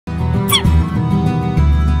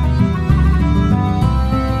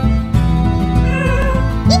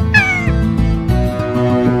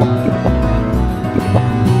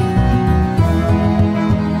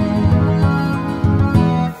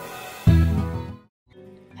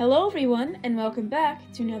Hello everyone, and welcome back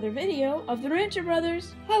to another video of the Rancher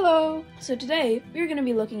Brothers. Hello! So today, we're going to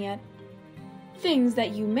be looking at things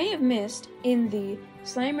that you may have missed in the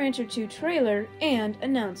Slime Rancher 2 trailer and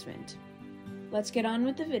announcement. Let's get on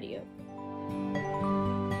with the video.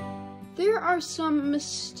 There are some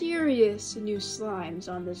mysterious new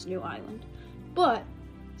slimes on this new island, but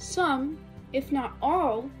some, if not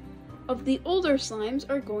all, of the older slimes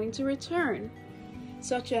are going to return,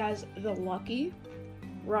 such as the Lucky,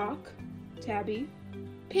 Rock, Tabby,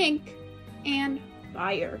 Pink, and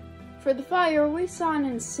Fire. For the Fire, we saw an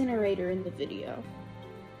incinerator in the video.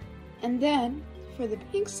 And then, for the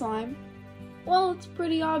pink slime, well, it's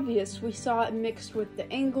pretty obvious. We saw it mixed with the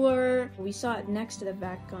angler. We saw it next to the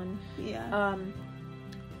vac gun. Yeah.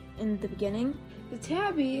 In the beginning. The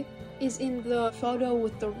Tabby is in the photo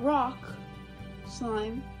with the rock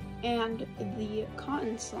slime and the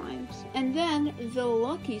cotton slimes. And then the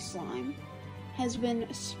Lucky slime has been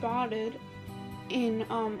spotted in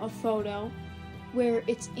a photo where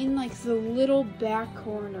it's in like the little back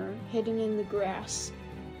corner hidden in the grass.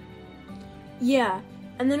 Yeah,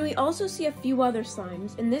 and then we also see a few other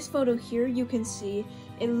slimes. In this photo here you can see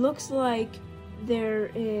it looks like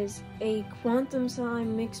there is a quantum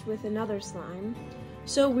slime mixed with another slime.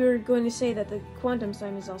 So we're going to say that the quantum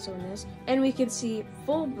slime is also in this, and we can see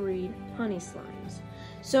full breed honey slimes.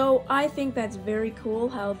 So I think that's very cool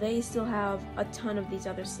how they still have a ton of these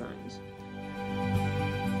other slimes.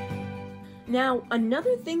 Now,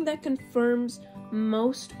 another thing that confirms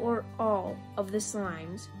most or all of the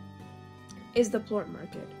slimes is the plort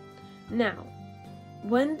market. Now,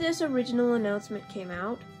 when this original announcement came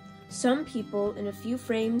out, some people in a few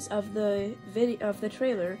frames of the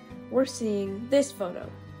trailer were seeing this photo.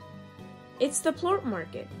 It's the plort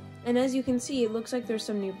market, and as you can see, it looks like there's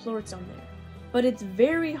some new plorts on there. But it's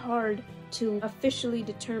very hard to officially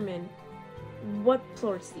determine what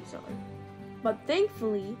plorts these are. But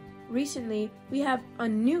thankfully, recently, we have a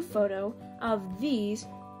new photo of these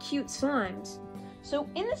cute slimes. So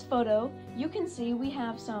in this photo, you can see we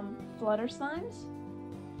have some flutter slimes,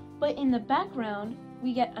 but in the background,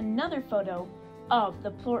 we get another photo of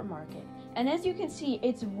the plort market. And as you can see,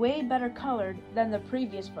 it's way better colored than the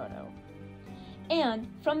previous photo. And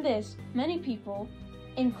from this, many people,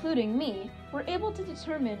 including me, were able to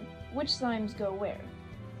determine which slimes go where.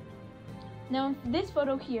 Now in this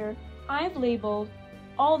photo here, I've labeled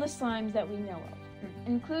all the slimes that we know of,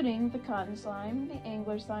 including the cotton slime, the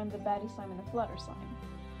angler slime, the batty slime, and the flutter slime.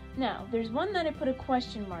 Now, there's one that I put a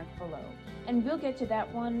question mark below, and we'll get to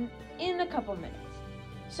that one in a couple minutes.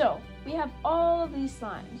 So, we have all of these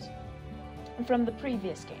slimes from the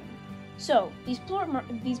previous game. So, these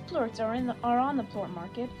plorts are on the plort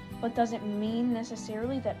market, but does it mean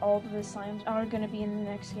necessarily that all of the slimes are going to be in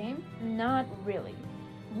the next game? Not really.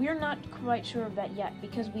 We're not quite sure of that yet,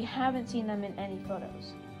 because we haven't seen them in any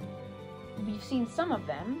photos. We've seen some of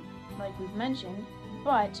them, like we've mentioned,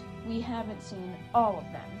 but we haven't seen all of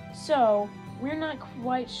them. So, we're not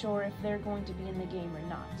quite sure if they're going to be in the game or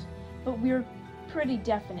not, but we're pretty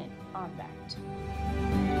definite on that.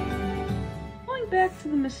 Going back to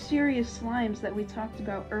the mysterious slimes that we talked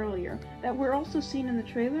about earlier, that were also seen in the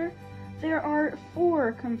trailer, there are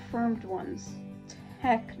 4 confirmed ones,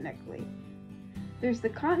 technically. There's the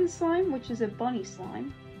cotton slime, which is a bunny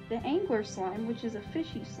slime, the angler slime, which is a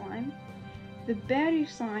fishy slime, the batty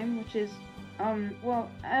slime, which is, well,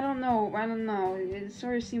 I don't know, it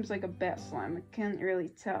sort of seems like a bat slime, I can't really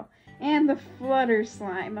tell, and the flutter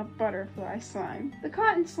slime, a butterfly slime. The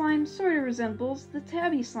cotton slime sort of resembles the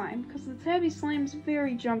tabby slime, because the tabby slime's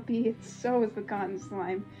very jumpy, so is the cotton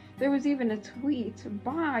slime. There was even a tweet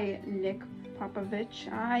by Nick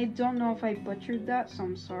Popovich. I don't know if I butchered that, so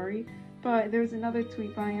I'm sorry, but there's another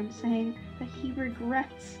tweet by him saying that he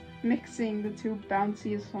regrets mixing the 2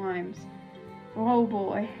 bouncy slimes. Oh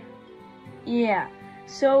boy. Yeah,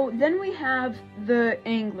 so then we have the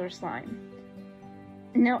angler slime.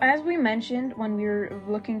 Now, as we mentioned when we were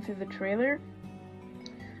looking through the trailer,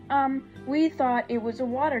 we thought it was a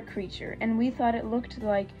water creature, and we thought it looked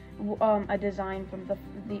like a design from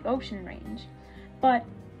the ocean range. But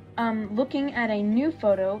looking at a new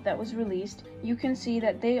photo that was released, you can see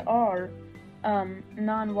that they are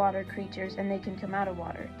non-water creatures, and they can come out of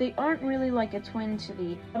water. They aren't really like a twin to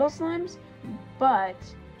the other slimes, but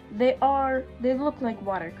they look like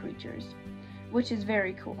water creatures, which is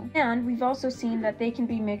very cool. And we've also seen that they can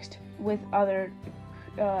be mixed with other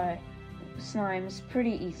slimes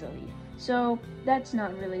pretty easily. So that's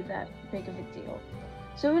not really that big of a deal.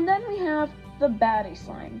 So and then we have the batty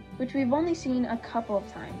slime, which we've only seen a couple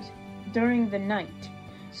of times during the night.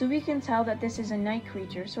 So we can tell that this is a night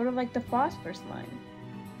creature, sort of like the phosphor slime.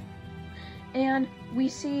 And we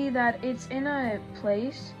see that it's in a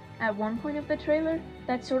place at one point of the trailer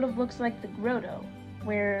that sort of looks like the grotto,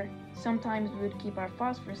 where sometimes we would keep our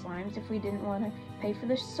phosphor slimes if we didn't want to pay for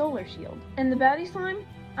the solar shield. And the baddie slime,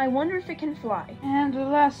 I wonder if it can fly. And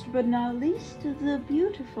last but not least, the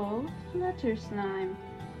beautiful flutter slime.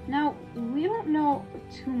 Now, we don't know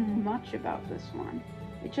too much about this one.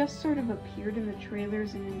 It just sort of appeared in the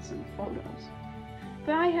trailers and in some photos.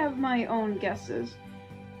 But I have my own guesses.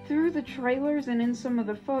 Through the trailers and in some of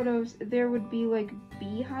the photos, there would be like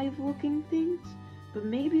beehive-looking things. But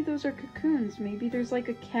maybe those are cocoons. Maybe there's like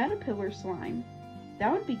a caterpillar slime.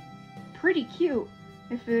 That would be pretty cute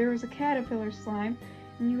if there was a caterpillar slime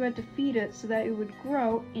and you had to feed it so that it would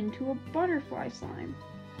grow into a butterfly slime.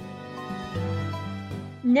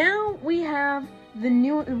 Now we have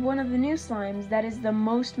one of the new slimes that is the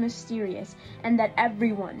most mysterious and that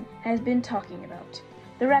everyone has been talking about.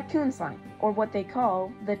 The raccoon slime, or what they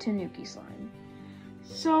call the Tanuki slime.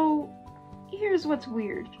 So, here's what's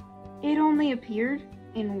weird. It only appeared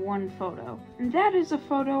in one photo, and that is a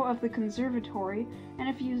photo of the conservatory, and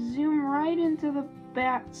if you zoom right into the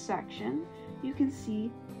back section, you can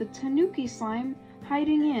see the Tanuki slime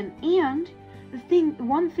hiding in. And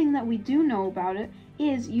one thing that we do know about it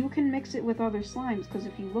is you can mix it with other slimes, because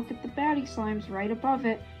if you look at the baddie slimes right above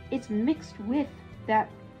it, it's mixed with that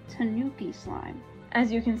Tanuki slime,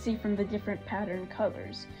 as you can see from the different pattern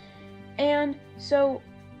colors. And so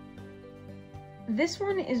this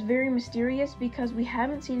one is very mysterious because we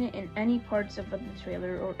haven't seen it in any parts of the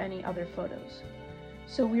trailer or any other photos.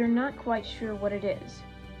 So we are not quite sure what it is.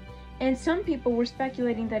 And some people were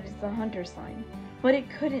speculating that it's the hunter slime, but it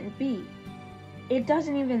couldn't be. It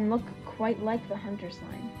doesn't even look quite like the hunter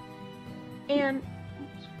slime. And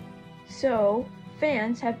so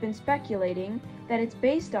fans have been speculating that it's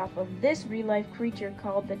based off of this real-life creature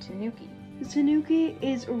called the Tanuki. The Tanuki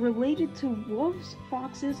is related to wolves,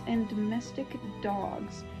 foxes, and domestic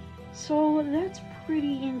dogs. So that's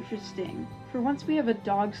pretty interesting. For once we have a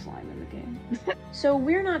dog slime in the game. So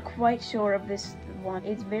we're not quite sure of this one.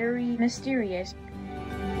 It's very mysterious.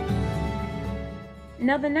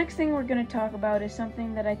 Now the next thing we're going to talk about is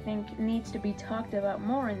something that I think needs to be talked about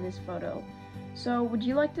more in this photo. So would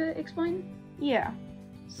you like to explain? Yeah.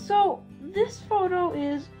 So this photo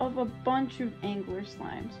is of a bunch of angler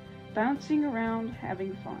slimes bouncing around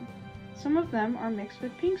having fun. Some of them are mixed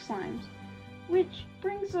with pink slimes, which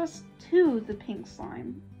brings us to the pink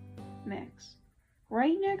slime mix.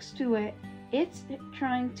 Right next to it, it's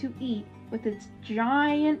trying to eat with its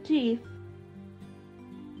giant teeth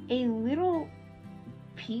a little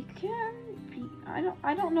pecan?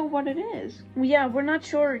 I don't know what it is. Yeah, we're not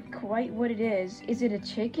sure quite what it is. Is it a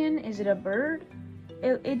chicken? Is it a bird?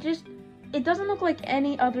 It doesn't look like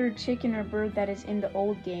any other chicken or bird that is in the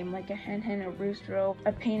old game, like a hen, a rooster,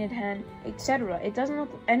 a painted hen, etc. It doesn't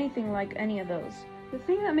look anything like any of those. The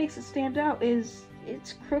thing that makes it stand out is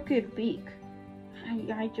its crooked beak.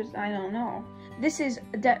 I don't know. This is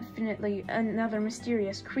definitely another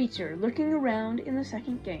mysterious creature lurking around in the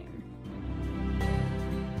second game.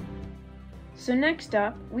 So next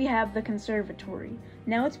up, we have the conservatory.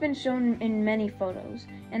 Now it's been shown in many photos,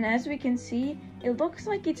 and as we can see, it looks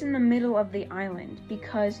like it's in the middle of the island,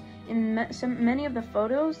 because in many of the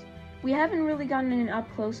photos, we haven't really gotten an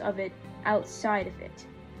up-close of it outside of it.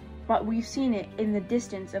 But we've seen it in the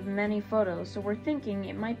distance of many photos, so we're thinking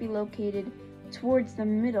it might be located towards the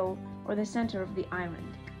middle or the center of the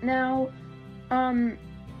island. Now,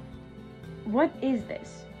 what is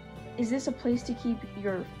this? Is this a place to keep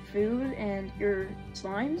your food and your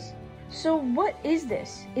slimes? So what is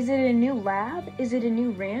this? Is it a new lab? Is it a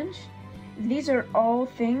new ranch? These are all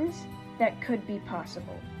things that could be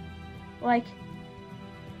possible. Like,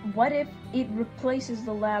 what if it replaces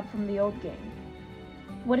the lab from the old game?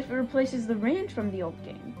 What if it replaces the ranch from the old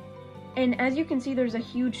game? And as you can see, there's a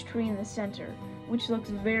huge tree in the center, which looks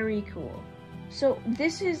very cool. So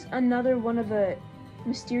this is another one of the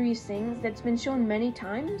mysterious things that's been shown many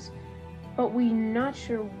times, but we're not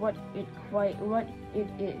sure what it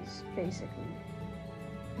is, basically.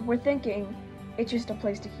 We're thinking it's just a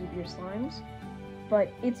place to keep your slimes,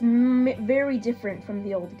 but it's very different from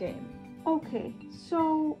the old game. Okay,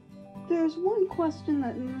 so there's one question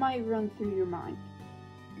that might run through your mind.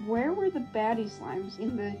 Where were the baddie slimes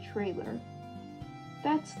in the trailer?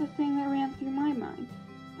 That's the thing that ran through my mind,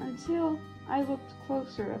 until I looked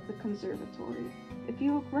closer at the conservatory. If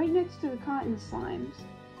you look right next to the cotton slimes,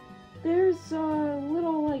 there's a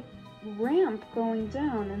little, like, ramp going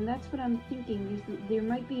down, and that's what I'm thinking. There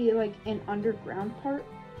might be, like, an underground part,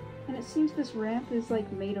 and it seems this ramp is,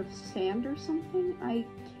 like, made of sand or something. I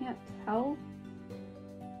can't tell.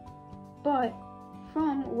 But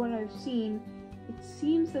from what I've seen, it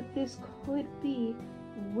seems that this could be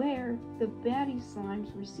where the baddie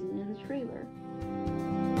slimes were seen in the trailer.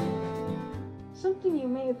 Something you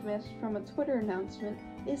may have missed from a Twitter announcement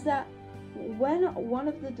is that when one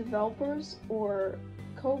of the developers or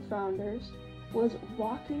co-founders was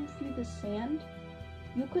walking through the sand,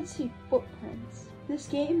 you could see footprints. This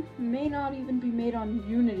game may not even be made on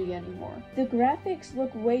Unity anymore. The graphics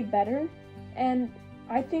look way better, and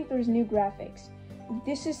I think there's new graphics.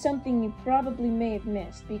 This is something you probably may have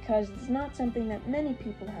missed because it's not something that many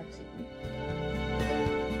people have seen.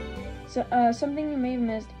 So, something you may have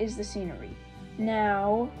missed is the scenery.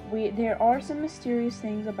 Now, there are some mysterious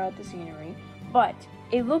things about the scenery, but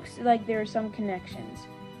it looks like there are some connections.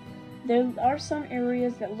 There are some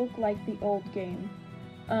areas that look like the old game,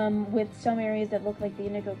 with some areas that look like the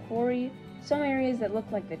Indigo Quarry, some areas that look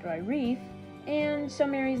like the Dry Reef, and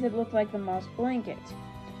some areas that look like the Moss Blanket.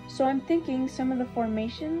 So I'm thinking some of the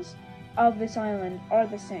formations of this island are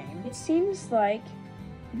the same. It seems like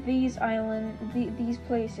these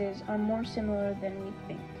places are more similar than we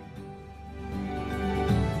think.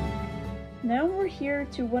 Now we're here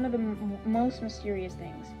to one of the most mysterious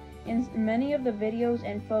things. In many of the videos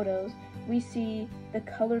and photos, we see the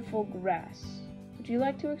colorful grass. Would you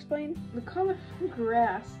like to explain? The colorful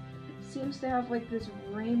grass seems to have like this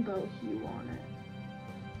rainbow hue on it.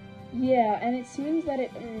 Yeah, and it seems that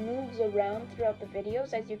it moves around throughout the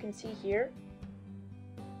videos, as you can see here.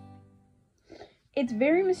 It's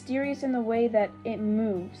very mysterious in the way that it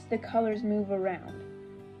moves, the colors move around.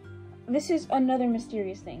 This is another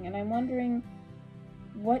mysterious thing, and I'm wondering,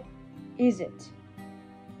 what is it?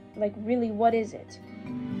 Like, really, what is it?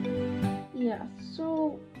 Yeah,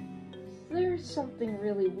 so there's something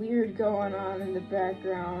really weird going on in the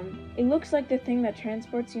background. It looks like the thing that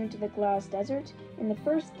transports you into the glass desert in the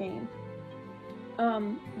first game.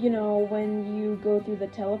 You know, when you go through the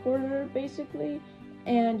teleporter, basically,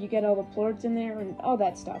 and you get all the plorts in there and all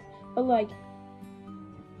that stuff. But, like,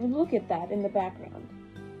 look at that in the background.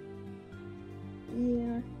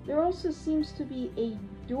 Yeah, there also seems to be a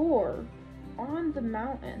door on the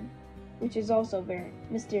mountain, which is also very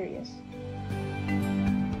mysterious.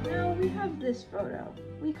 Now we have this photo.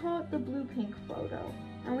 We call it the blue-pink photo.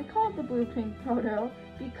 And we call it the blue-pink photo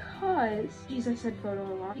because, geez, I said photo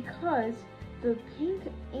a lot, because the pink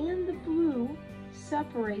and the blue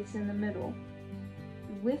separates in the middle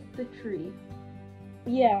with the tree.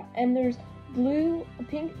 Yeah, and there's blue,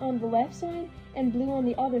 pink on the left side, and blue on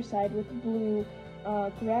the other side with blue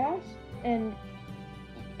grass and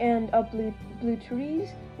blue trees,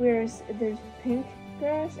 whereas there's pink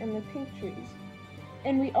grass and the pink trees.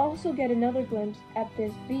 And we also get another glimpse at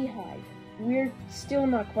this beehive. We're still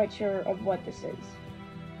not quite sure of what this is.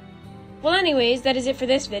 Well, anyways, that is it for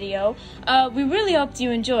this video. We really hoped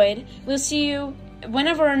you enjoyed. We'll see you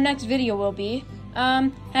whenever our next video will be.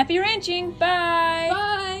 Happy ranching! Bye!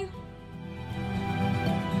 Bye!